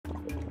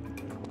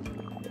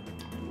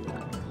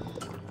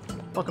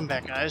Welcome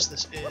back, guys.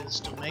 This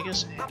is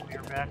Domegas, and we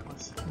are back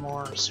with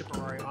more Super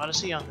Mario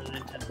Odyssey on the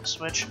Nintendo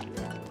Switch.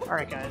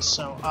 Alright, guys,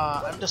 so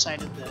I've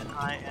decided that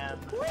I am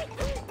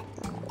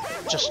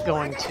just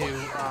going to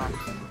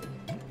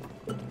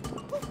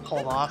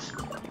hold off.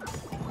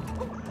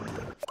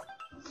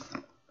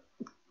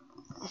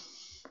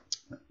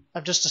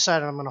 I've just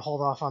decided I'm going to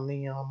hold off on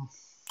the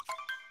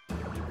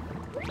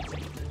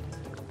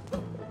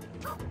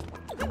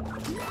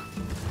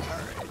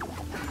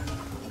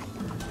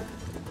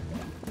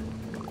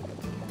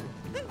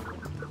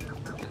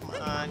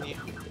on you.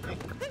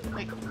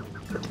 Hey.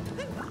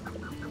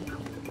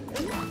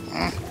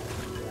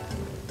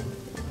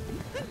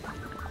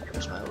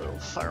 There's my little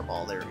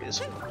fireball. There he is.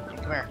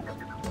 Come here.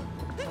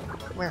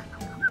 Come here.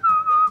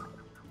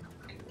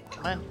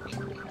 Come on.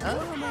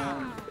 Come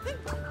on.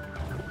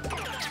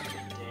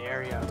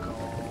 There you go.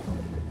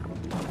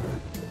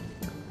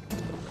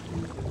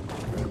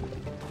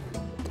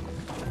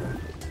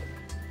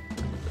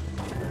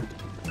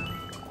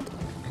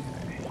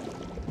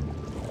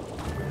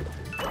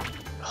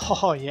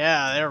 Oh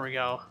yeah, there we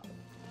go.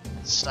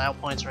 Style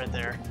points right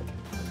there.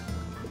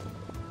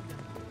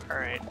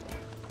 Alright.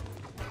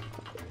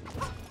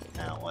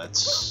 Now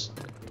let's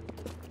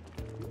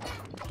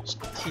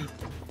just keep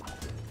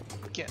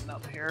getting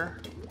up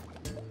here.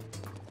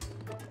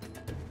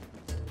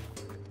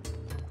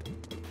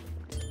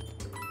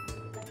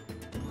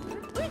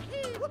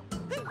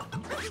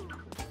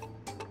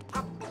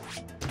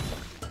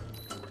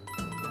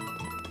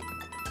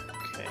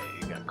 Okay,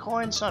 you got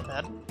coins, not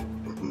bad.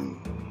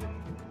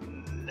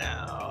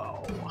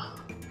 Now,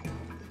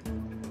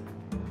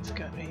 we've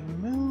got a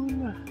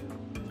moon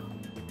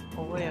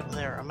way up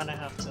there. I'm gonna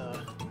have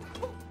to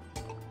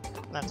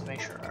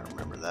make sure I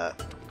remember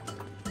that.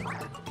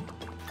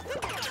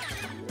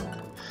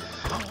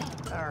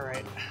 All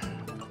right.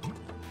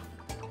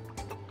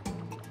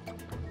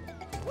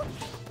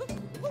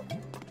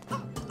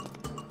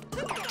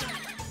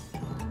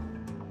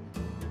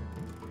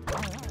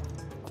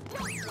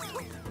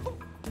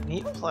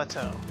 Neat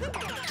plateau.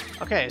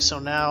 Okay, so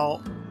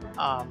now.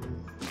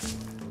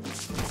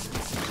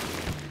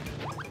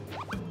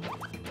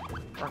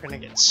 We're gonna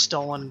get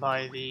stolen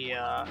by the,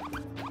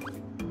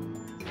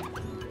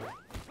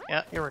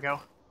 Yeah, here we go.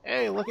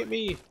 Hey, look at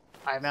me!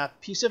 I'm a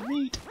piece of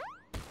meat!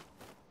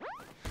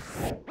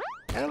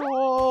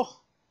 Hello!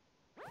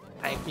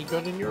 I'd be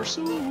good in your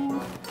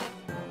soup!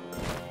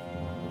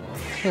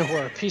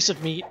 We're a piece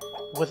of meat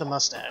with a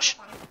mustache.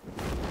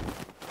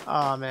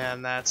 Oh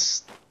man,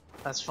 that's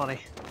funny.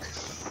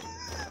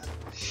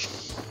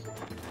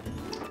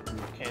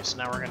 Okay, so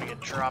now we're gonna get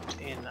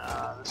dropped in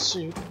the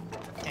soup,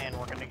 and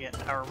we're gonna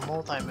get our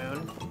multi-moon,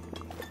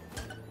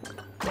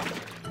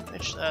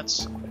 which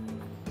that's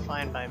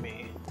fine by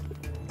me.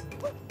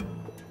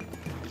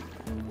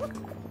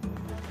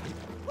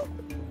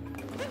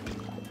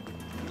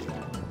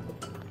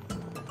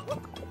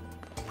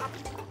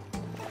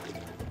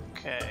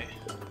 Okay.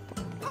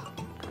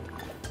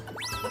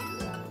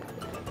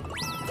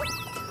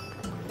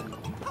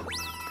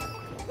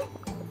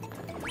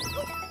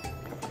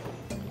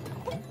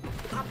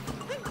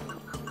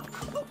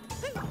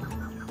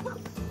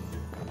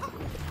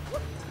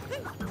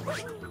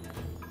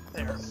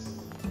 There.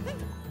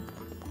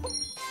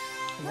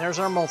 And there's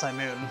our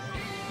multi-moon.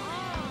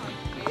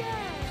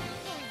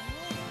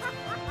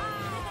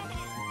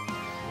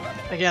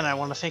 Again, I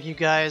want to thank you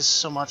guys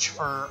so much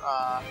for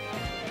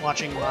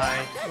watching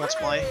my Let's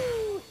Play.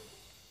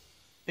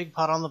 Big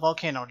pot on the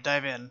volcano,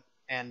 dive in.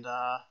 And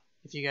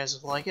if you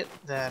guys like it,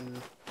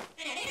 then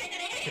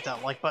hit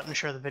that like button,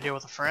 share the video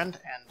with a friend,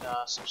 and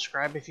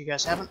subscribe if you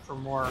guys haven't for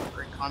more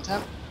great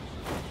content.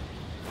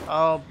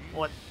 Oh,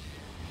 what?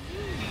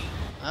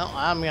 Well,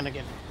 I'm gonna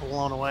get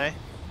blown away.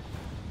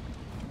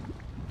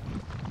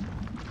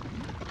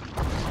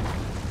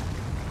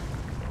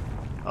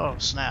 Oh,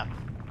 snap.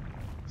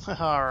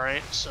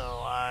 Alright,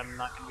 so I'm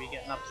not gonna be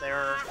getting up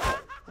there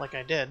like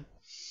I did.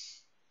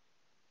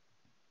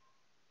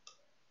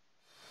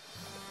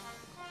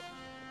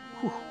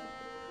 Whew.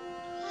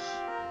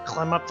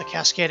 Climb up the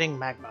cascading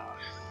magma.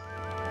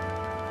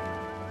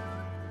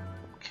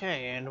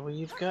 Okay, and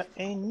we've got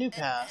a new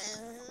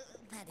path.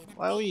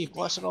 Why we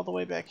blasted all the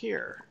way back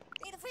here?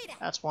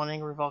 That's one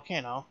angry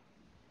volcano,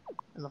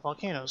 and the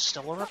volcano's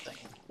still erupting.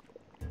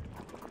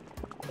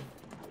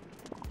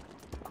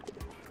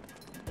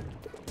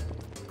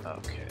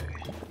 Okay,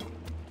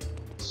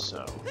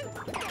 so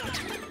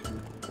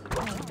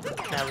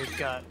now we've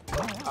got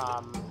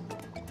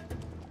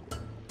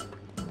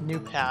new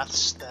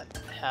paths that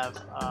have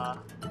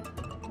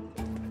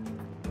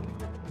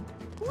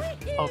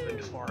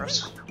opened for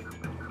us.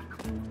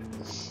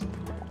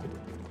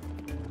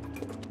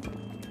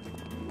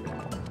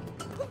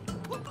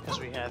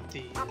 We had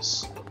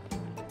these.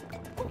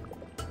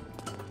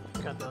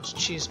 Got those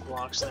cheese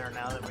blocks there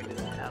now that we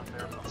didn't have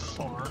there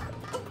before.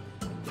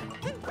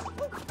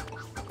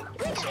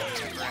 So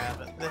let's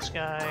grab this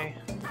guy.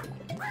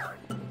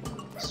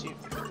 Let's see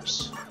if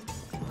there's.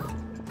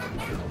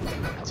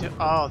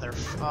 Oh, they're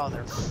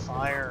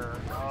fire.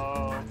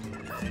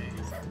 Okay.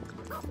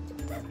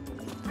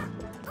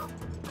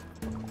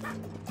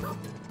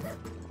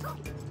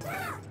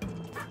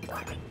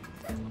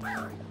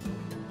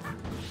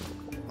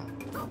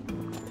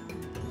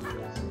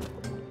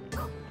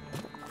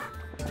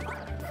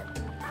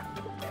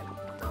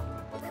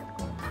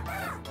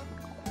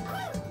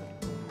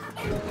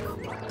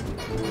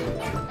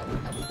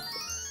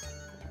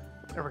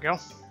 There we go.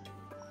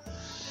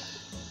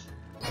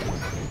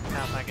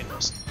 Now if I can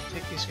just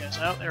take these guys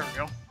out, there we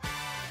go.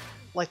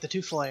 Light the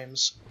two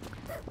flames.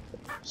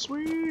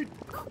 Sweet!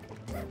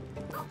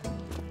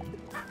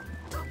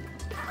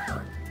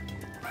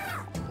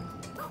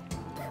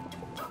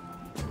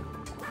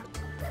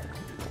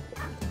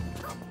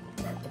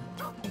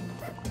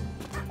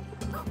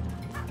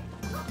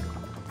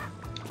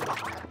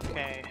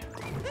 Okay.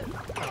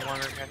 No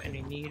longer have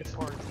any need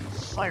for the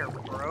fire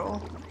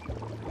bro.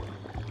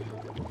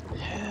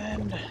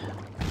 And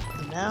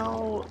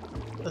now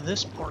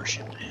this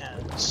portion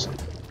has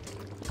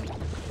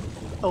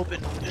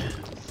opened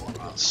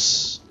for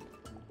us.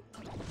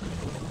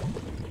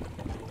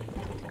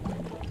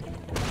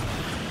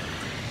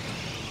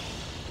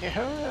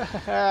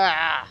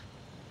 Yeah.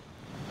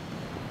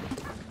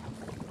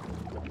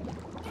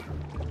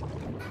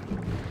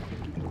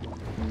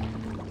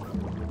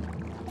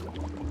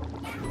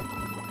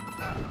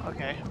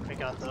 Okay, we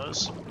got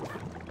those.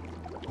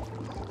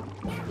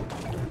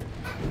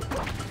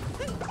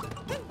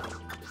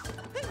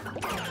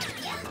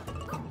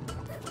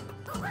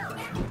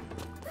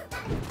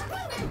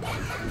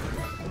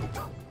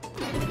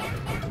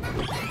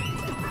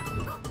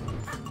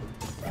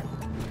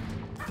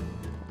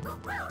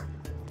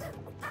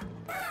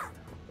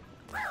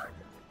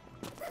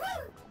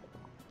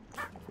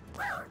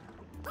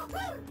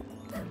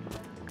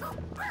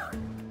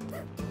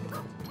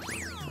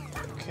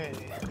 Okay,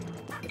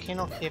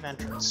 Volcano Cave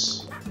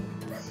entrance.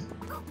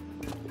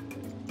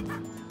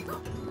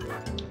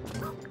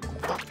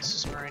 Oh, this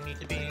is where I need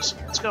to be, so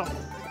let's go.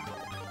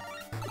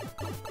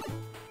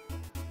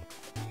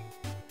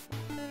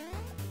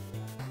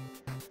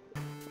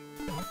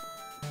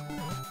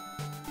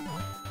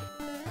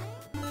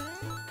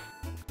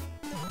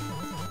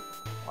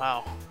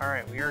 Wow,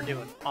 alright, we are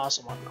doing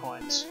awesome on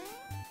coins.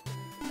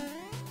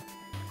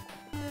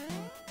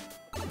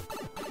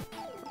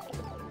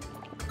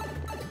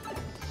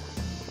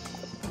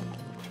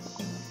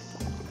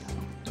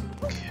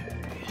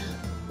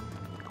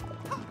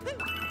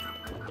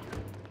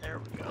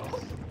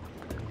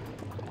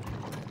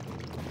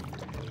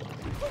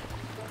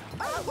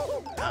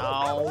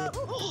 Ow.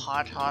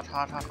 Hot, hot,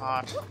 hot, hot,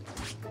 hot.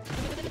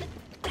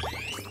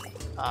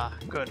 Ah,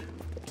 good.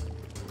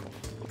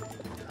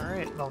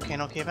 Alright,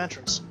 Volcano Cave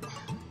entrance.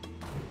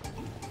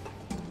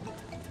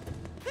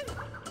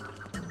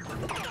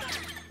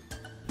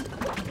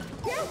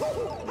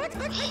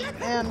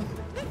 Man.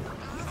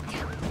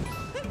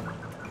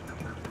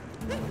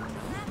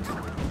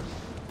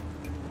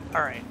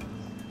 Alright.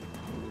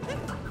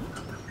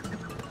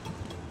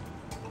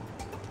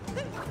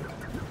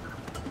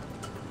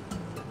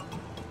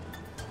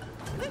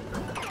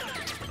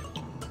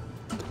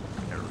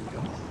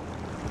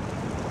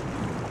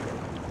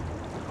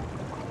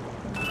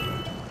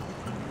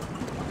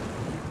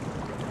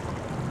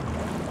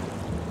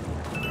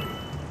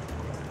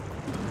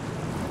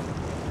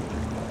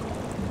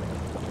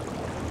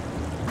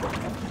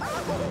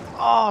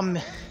 Oh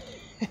man.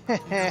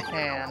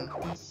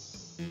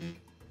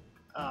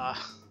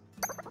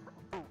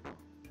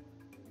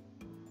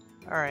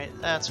 Alright,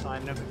 that's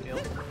fine, no big deal.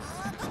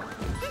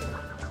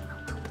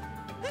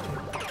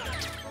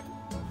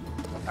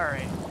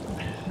 Alright.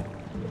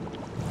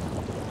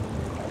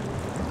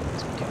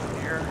 Let's get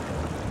in here.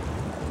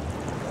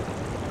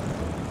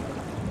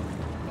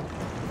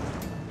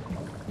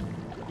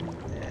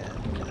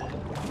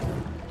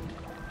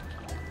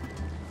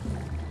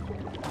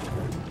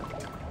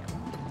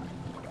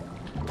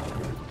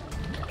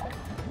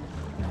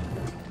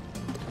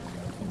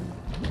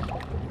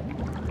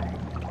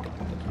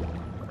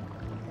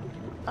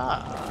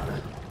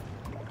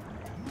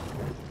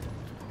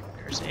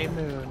 There's a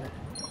moon.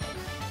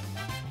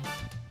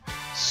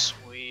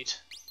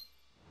 Sweet.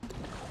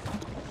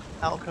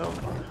 Alcove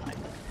behind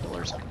the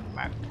pillars of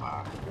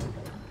magma.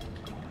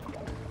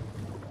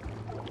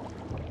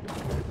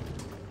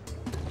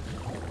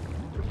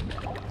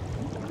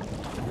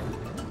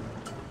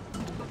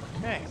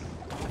 Okay.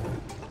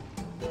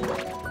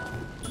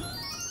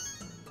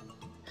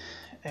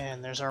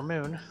 And there's our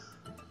moon.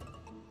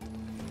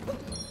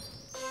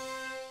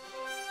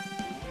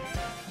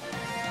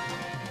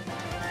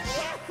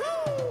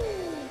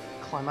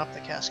 Climb up the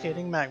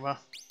cascading magma.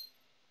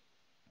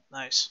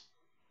 Nice.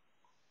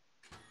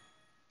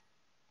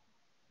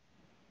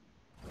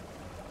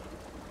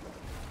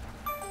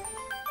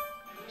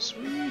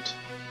 Sweet.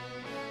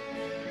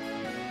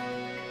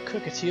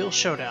 Cookatiel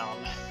showdown.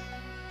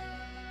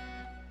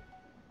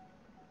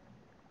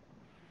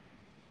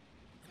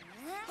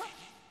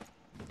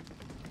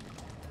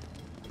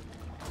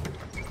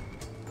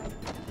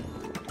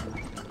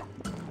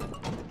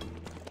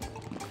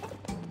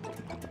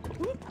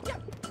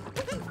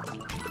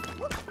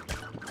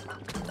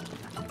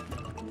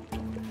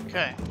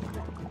 Okay,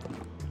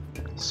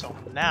 so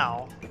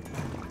now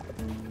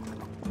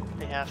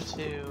have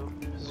to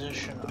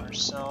position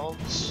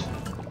ourselves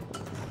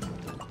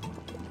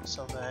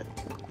so that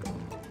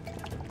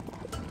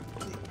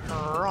the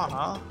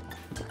piranha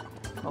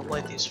will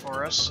light these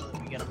for us so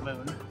that we get a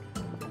moon.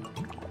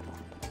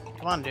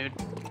 Come on, dude.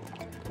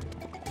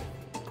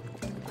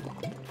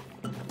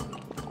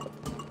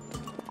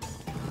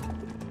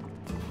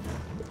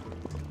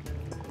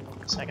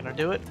 Is that gonna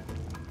do it?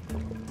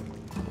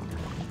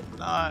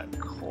 Not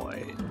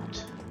quite.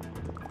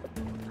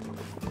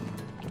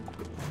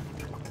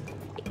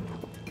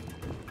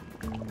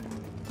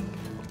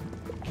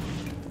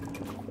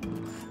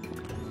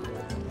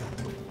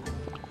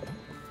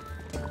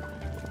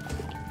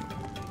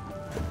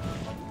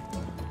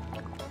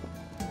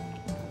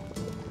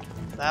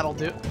 That'll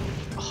do.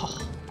 Oh,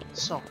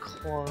 so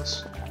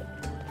close.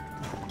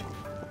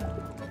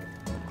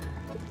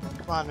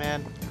 Come on,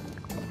 man.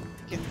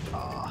 Get.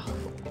 Oh.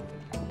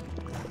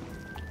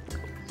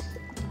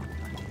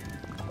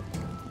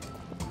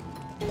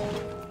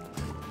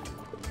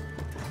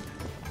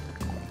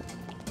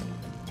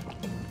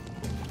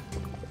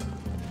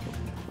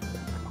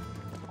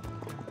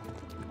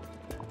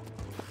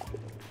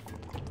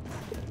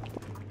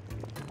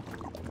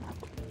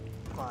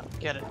 Come on,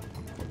 get it.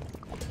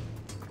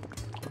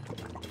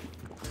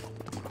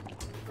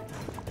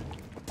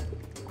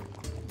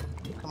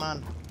 Come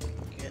on,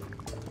 get.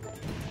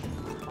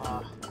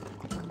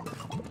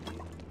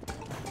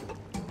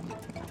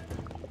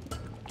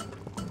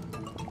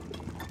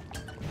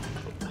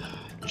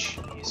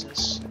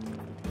 Jesus.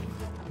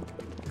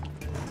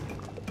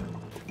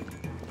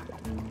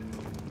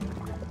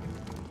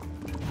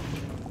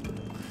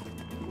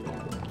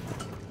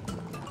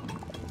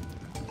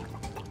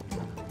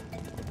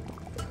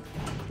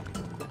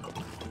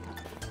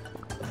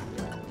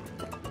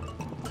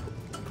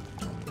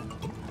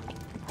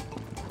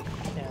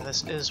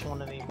 This is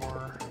one of the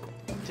more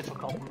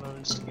difficult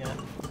moons to get.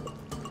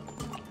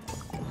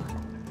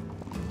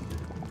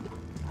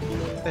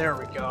 There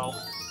we go.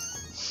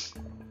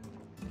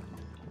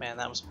 Man,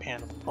 that was a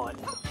pain in the butt.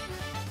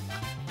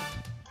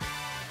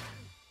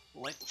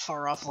 Light the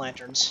far off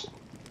lanterns.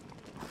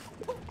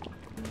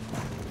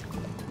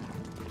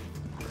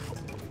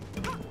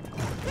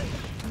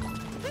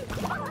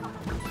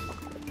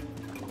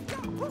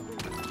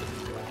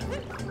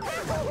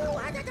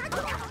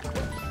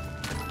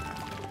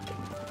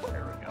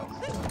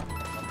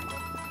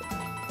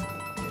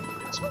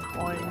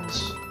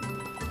 Coins.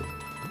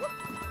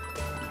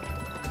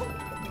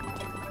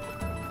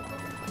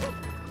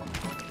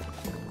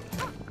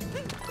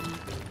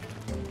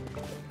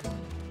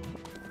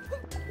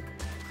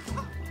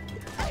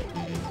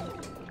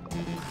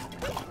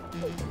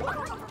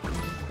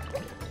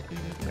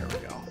 There we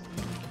go.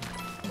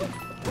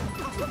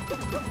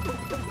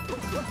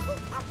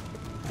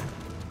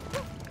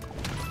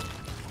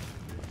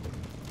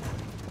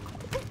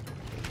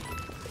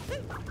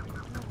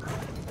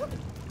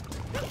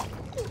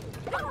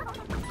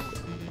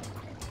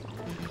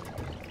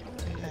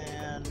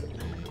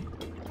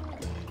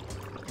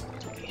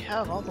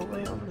 Have all the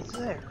way over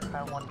there,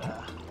 I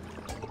wonder.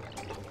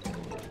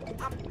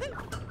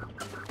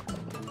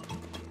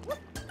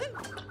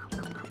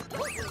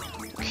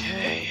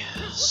 Okay,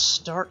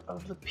 start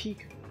of the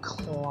peak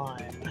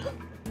climb.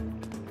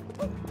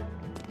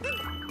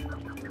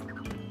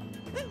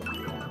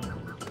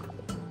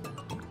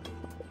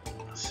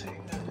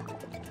 Nothing.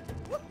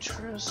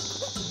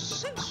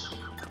 Interest.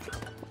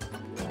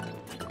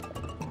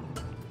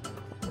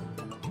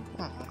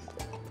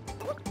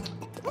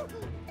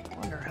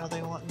 How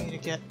they want me to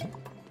get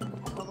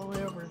all the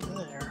way over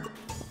there.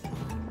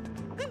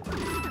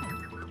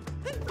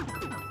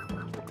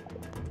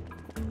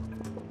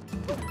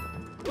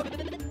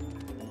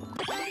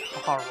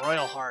 Oh,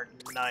 Royal Heart,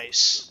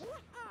 nice.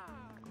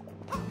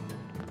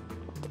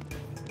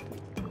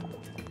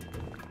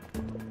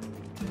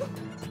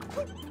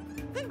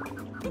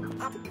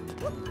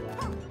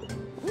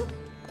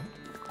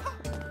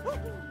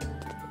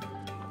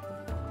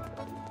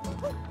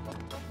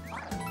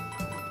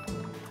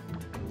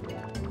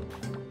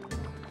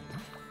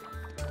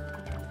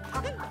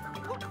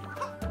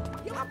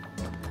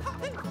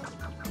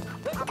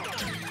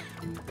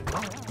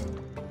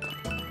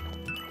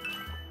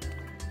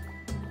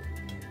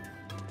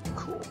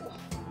 Cool.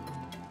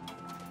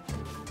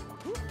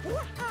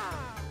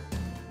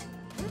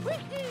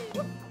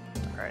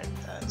 Alright,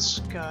 that's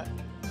got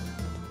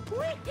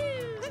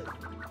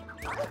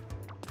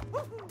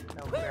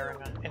no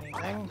bearing on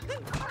anything.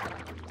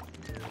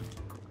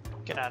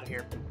 Get out of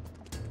here,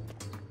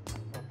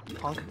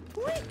 punk.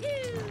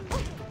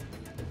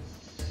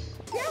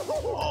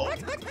 Oh,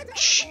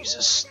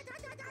 Jesus.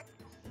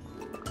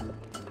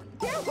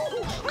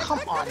 Oh, come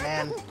on,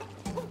 man.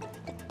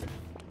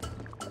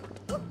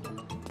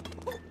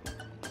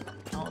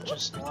 Oh,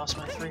 just lost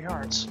my 3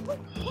 hearts.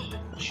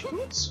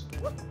 Jeez.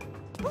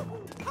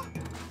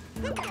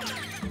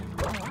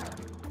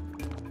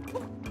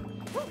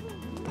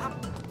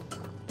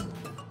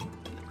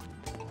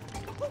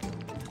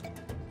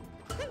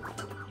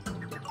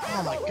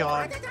 Oh my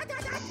god.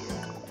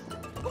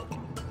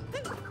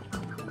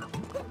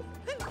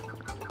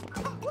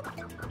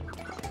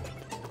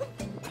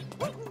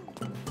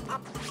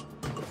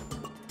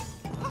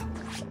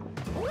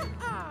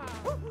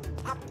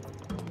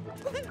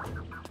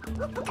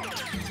 Alright.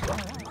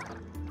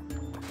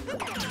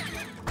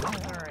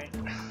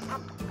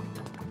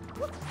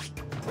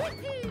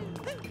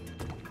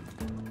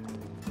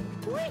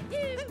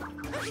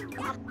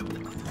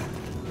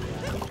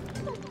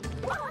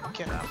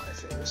 Get out of my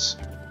face.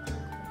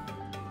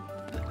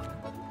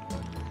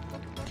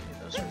 Okay,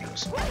 those are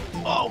just...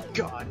 Oh,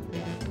 God!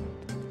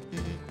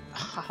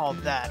 How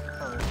that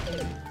hurt.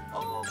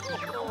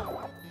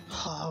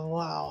 Oh,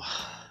 wow.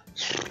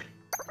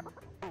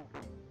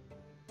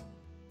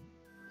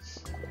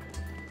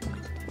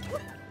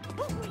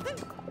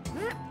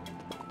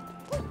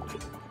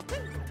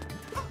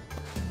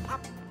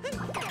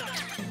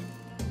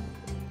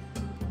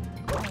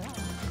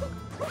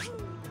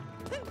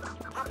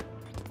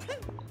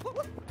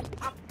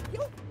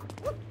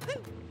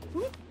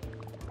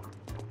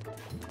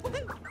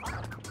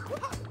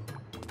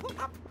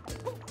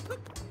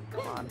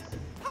 Come on.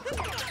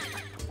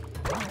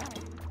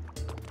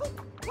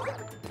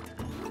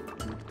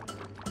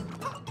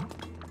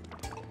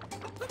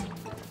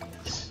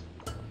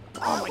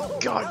 Oh my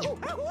God, you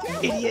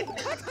idiot!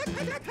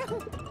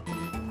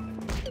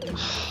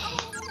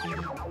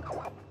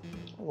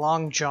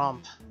 Long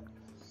jump.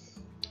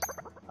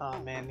 Oh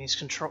man, these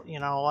control... You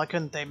know, why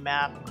couldn't they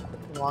map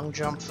long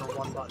jump for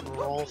one button,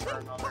 roll for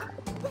another?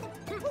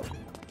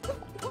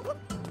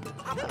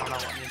 I don't know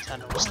what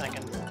Nintendo was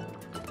thinking.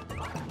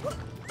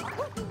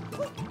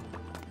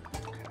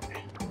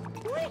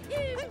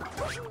 Okay.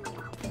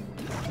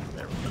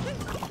 There we go.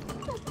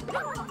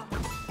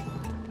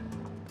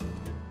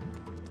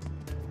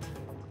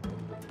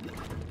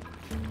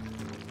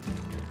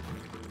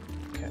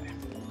 Okay.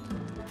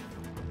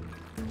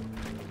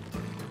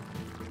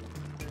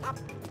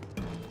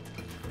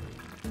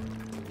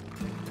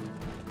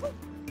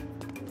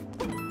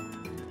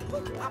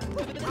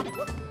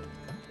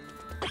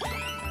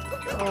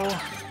 Go.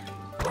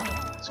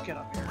 Let's get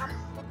up here.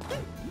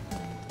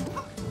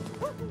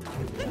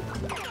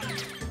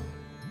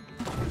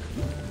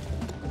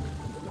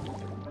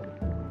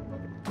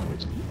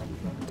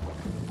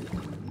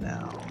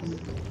 Now,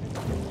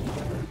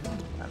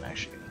 I'm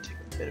actually going to take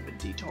a bit of a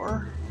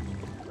detour.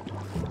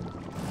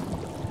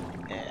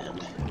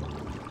 And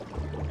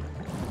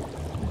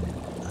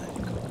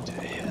I'm going to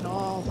head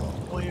all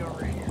the way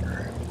over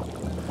here.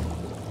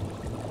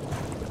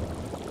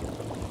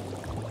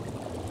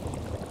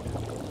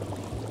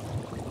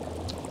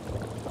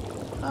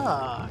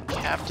 Ah,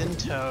 Captain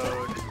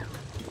Toad.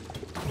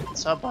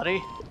 What's up,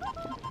 buddy?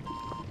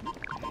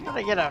 How did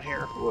I get out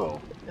here?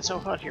 Whoa, it's so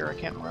hot here I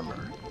can't remember.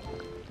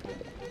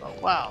 Oh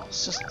wow,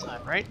 system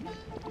time, right?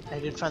 I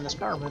did find this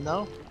power moon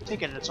though.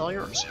 Take it, it's all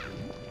yours.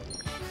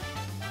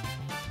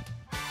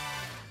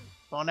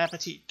 Bon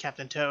appetit,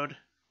 Captain Toad.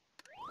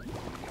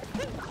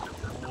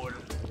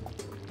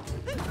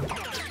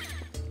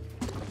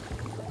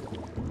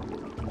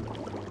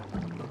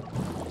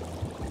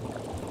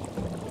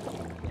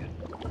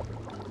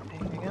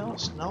 Anything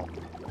else? Nope.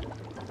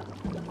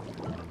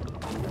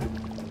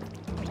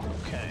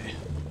 Okay.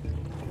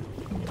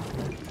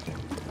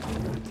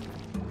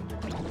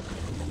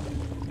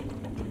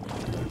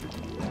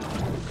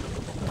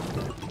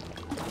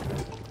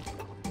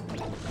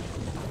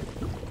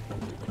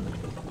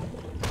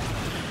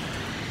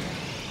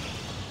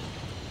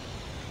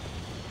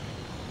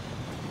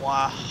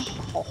 Wow.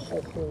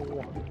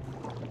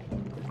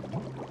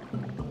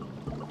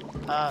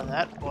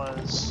 That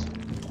was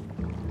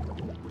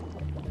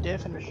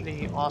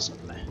definitely awesome.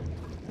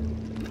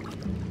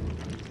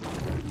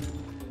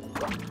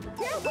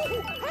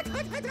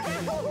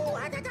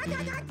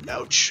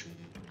 Ouch.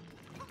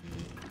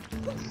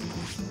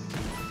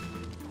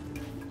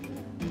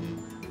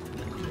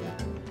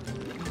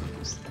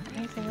 Is there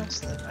anything else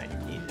that I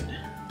needed?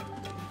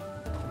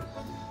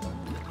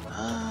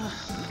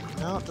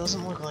 No, it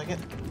doesn't look like it.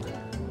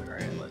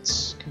 Alright,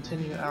 let's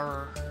continue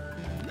our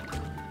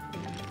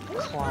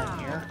climb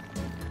here.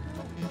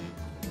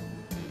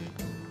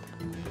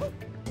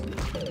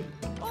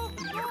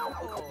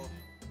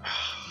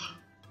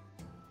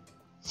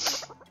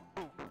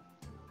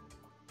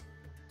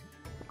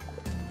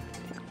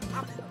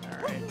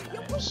 Alright,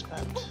 I've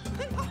spent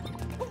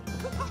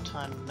enough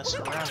time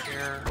messing around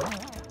here.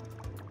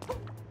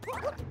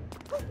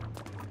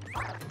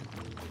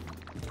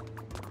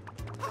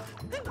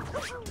 There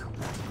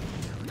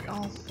we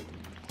go.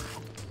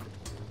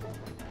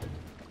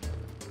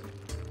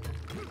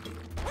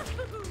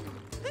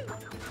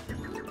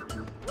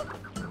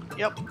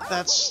 Yep,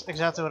 that's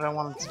exactly what I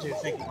wanted to do.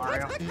 Thank you,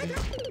 Mario.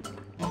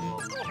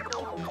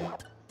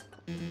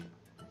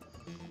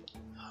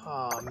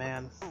 Oh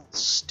man,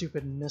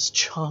 stupid missed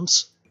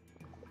jumps.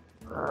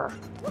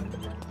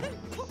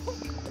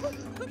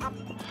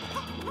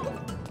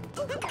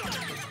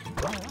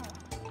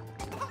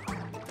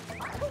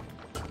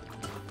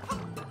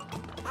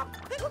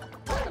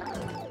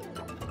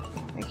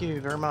 Thank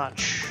you very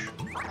much.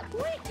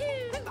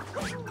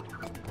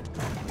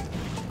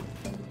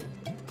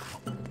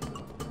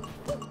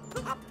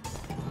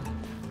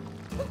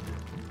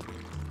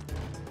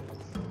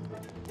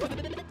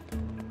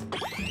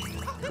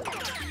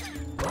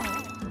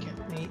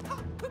 Get me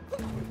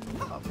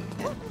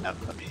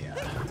Up here.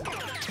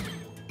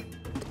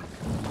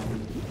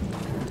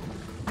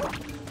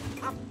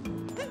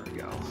 There we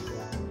go.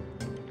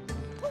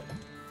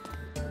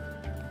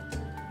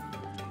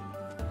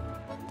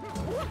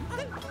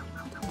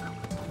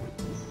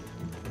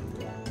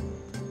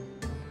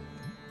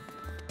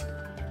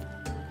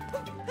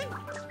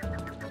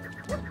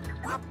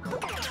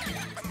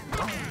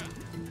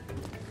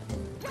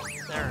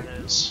 There it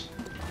is.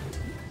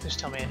 Just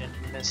tell me I didn't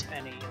miss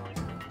any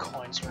like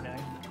coins or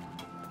anything.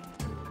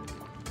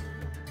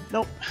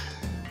 Nope.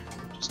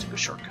 Just took a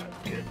shortcut.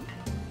 Good.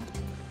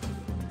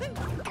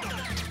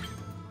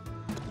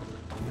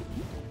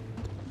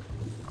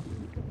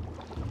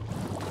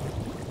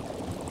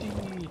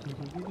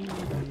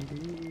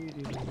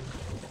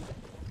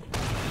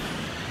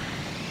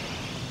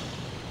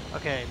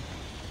 Okay,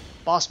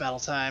 boss battle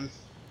time.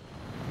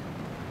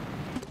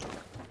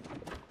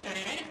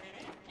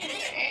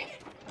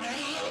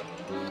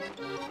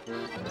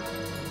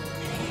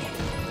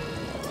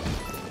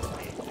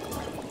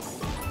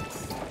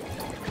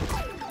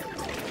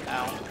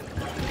 Ow.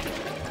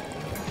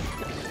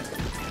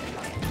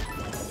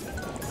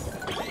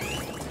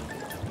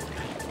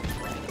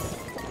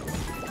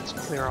 Let's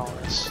clear all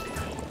this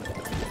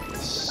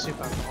soup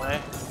out of the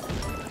way.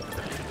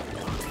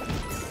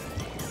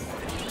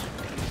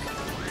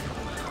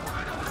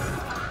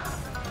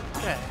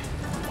 Okay.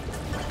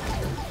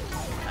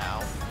 Ow.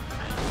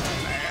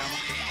 Bam.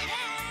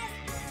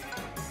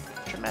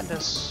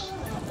 Tremendous.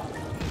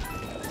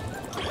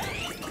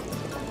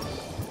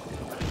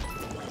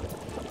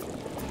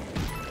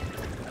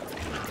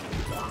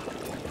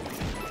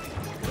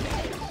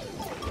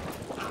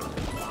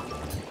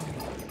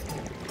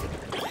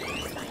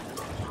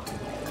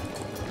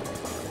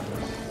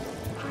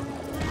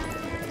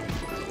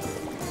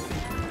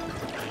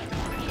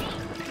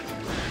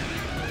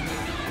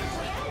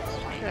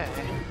 Okay.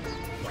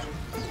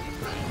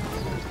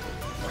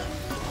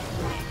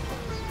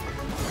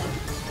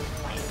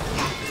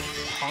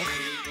 Punk.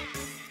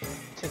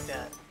 Take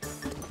that.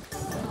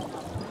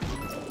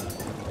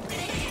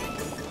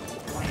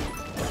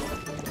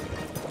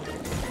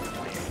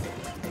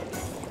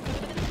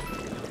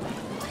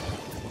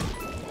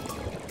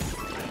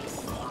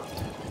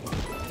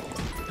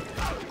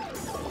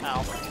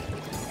 Ow.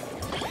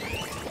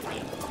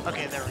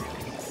 Okay, there we go.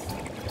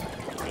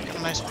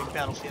 A nice big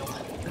battlefield.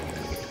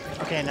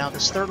 Okay, now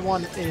this third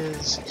one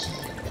is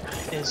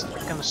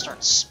gonna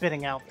start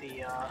spitting out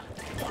the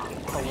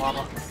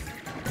lava.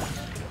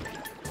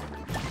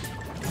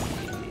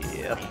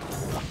 Yep.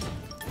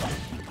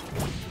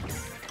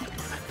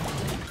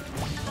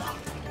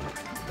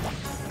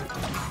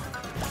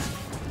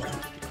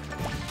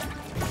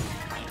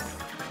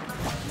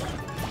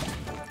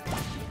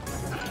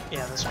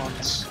 Yeah, this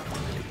one's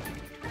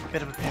a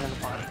bit of a pain in the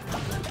butt.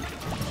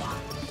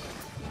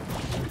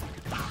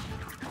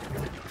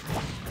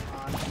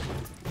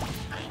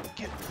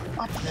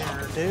 Up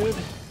there, dude.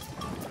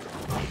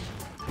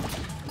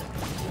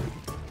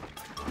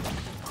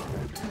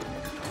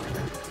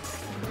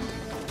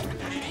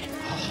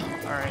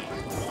 Alright.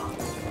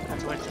 Have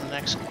to wait for the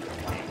next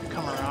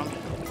come around.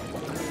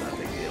 Not a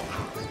big deal.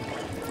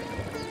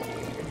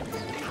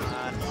 Come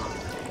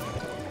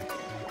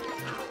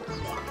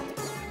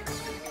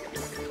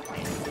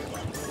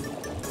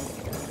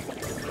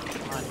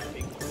on, you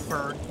big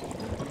bird.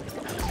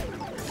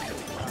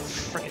 I'll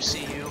frickin'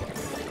 see you.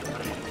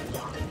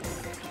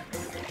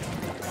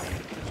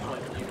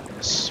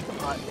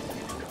 Spot.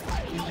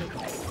 Okay, there we go.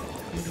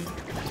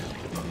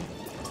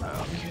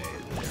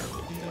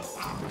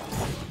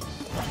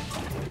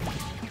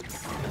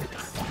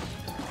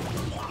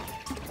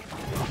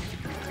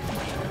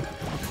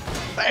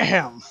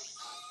 Bam!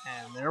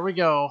 And there we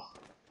go.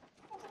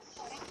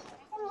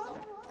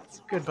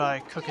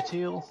 Goodbye,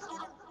 Cookatiel.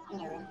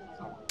 And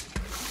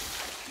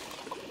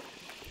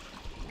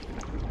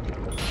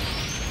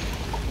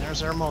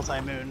there's our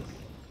multi-moon.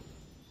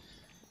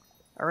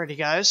 Alrighty,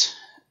 guys.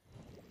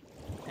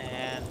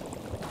 And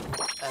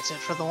that's it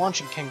for the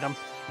Luncheon Kingdom.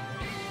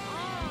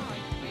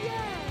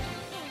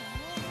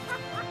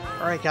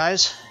 Alright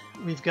guys,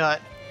 we've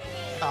got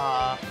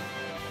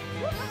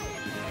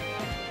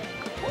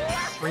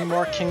 3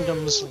 more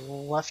kingdoms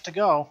left to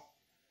go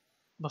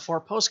before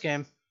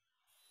postgame.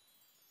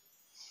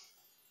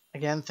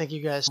 Again, thank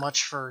you guys so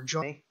much for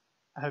joining me.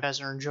 I hope you guys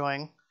are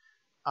enjoying.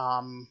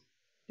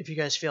 If you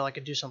guys feel I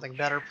could do something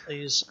better,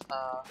 please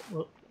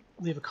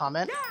leave a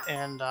comment,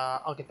 and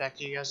I'll get back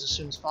to you guys as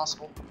soon as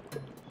possible.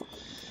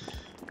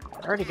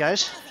 Alrighty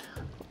guys.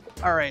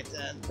 Alright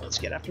then, let's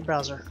get after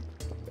Bowser.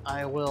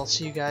 I will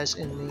see you guys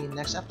in the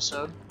next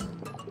episode.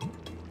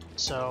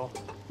 So,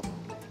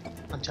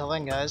 until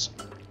then guys,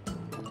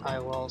 I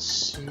will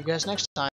see you guys next time.